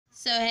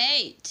So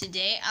hey,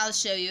 today I'll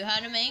show you how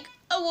to make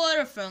a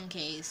water phone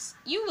case.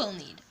 You will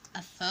need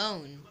a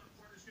phone,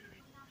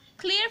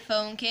 clear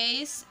phone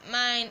case.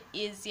 Mine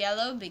is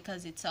yellow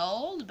because it's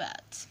old,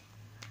 but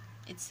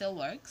it still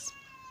works.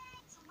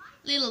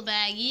 Little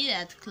baggie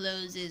that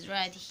closes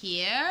right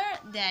here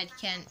that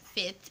can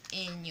fit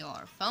in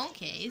your phone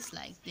case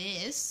like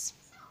this.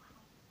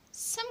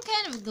 Some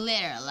kind of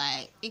glitter,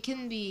 like it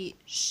can be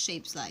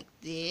shapes like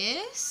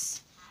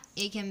this,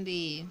 it can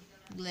be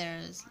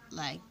glitters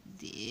like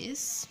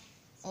this,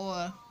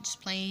 or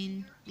just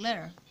plain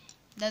glitter.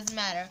 Doesn't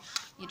matter,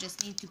 you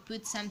just need to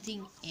put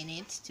something in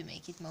it to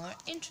make it more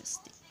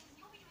interesting.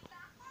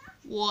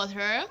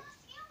 Water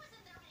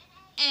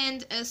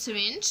and a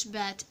syringe,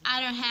 but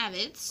I don't have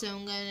it, so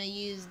I'm gonna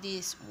use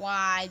this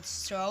wide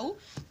straw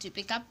to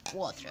pick up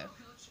water.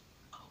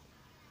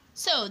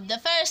 So the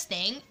first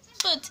thing,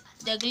 put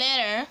the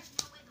glitter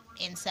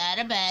inside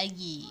a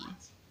baggie.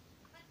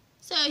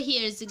 So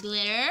here's the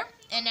glitter,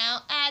 and now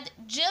add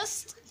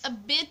just a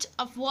bit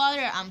of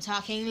water. I'm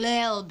talking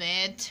little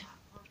bit.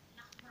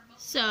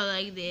 So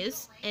like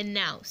this, and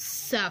now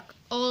suck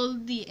all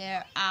the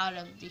air out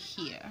of the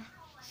here.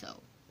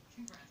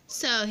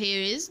 So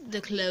here is the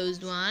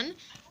closed one,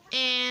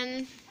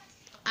 and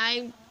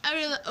I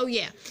really, oh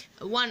yeah,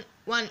 one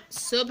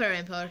super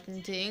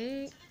important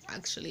thing,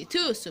 actually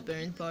two super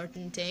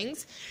important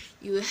things.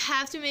 You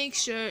have to make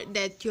sure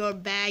that your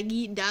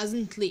baggie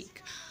doesn't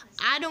leak.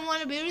 I don't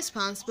want to be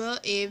responsible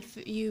if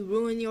you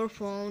ruin your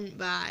phone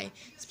by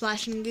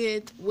splashing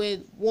it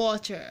with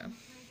water.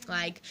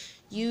 Like,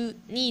 you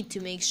need to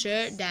make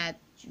sure that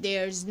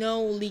there's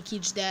no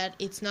leakage, that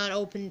it's not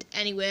opened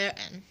anywhere,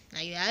 and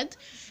like that.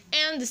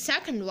 And the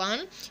second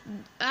one,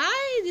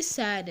 I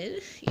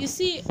decided, you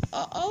see,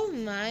 all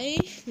my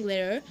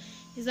glitter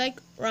is like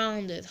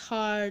rounded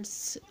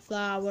hearts,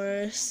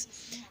 flowers.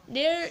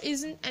 There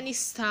isn't any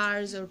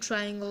stars or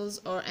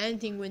triangles or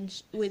anything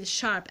with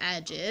sharp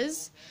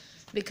edges,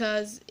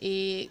 because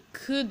it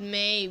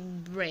may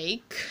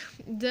break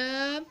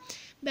the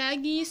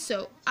baggie,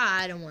 so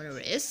I don't want to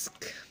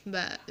risk.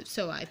 But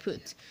so I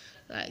put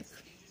like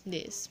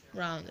this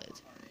rounded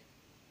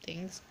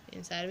things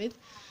inside of it.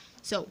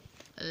 So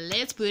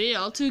let's put it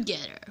all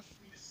together.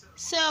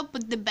 So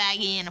put the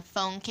baggie in a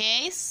phone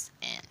case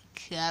and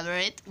cover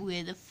it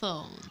with a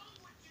phone.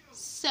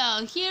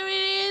 So here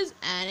it is,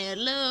 and it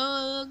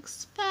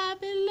looks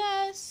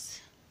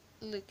fabulous.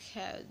 Look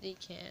how they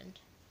can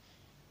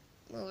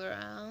move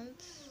around,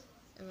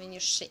 and when you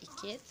shake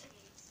it.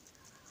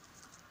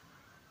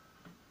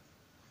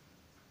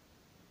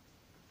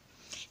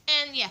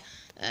 And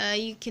yeah,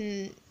 you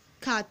can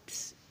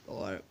cut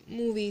or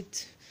move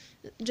it.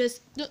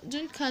 Just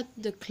don't cut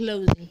the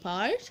closing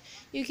part.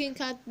 You can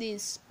cut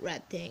this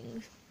red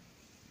thing.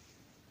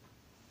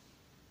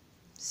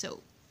 So,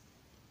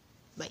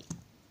 bye.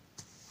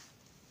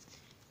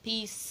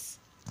 Peace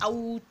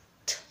out.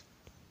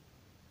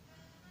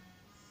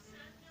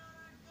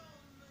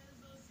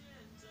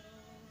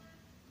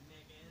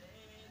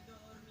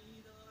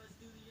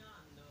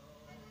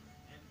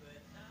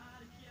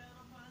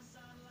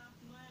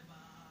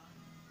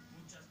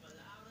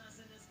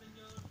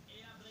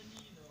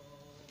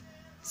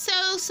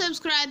 So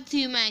subscribe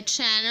to my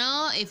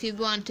channel if you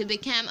want to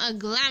become a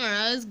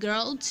glamorous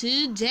girl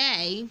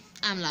today.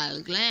 I'm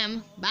Lilu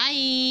Glam.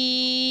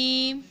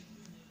 Bye.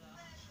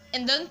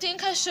 And don't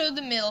think I showed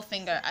the middle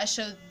finger. I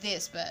showed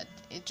this, but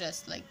it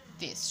just like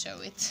this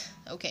show it.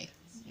 Okay,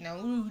 no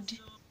rude.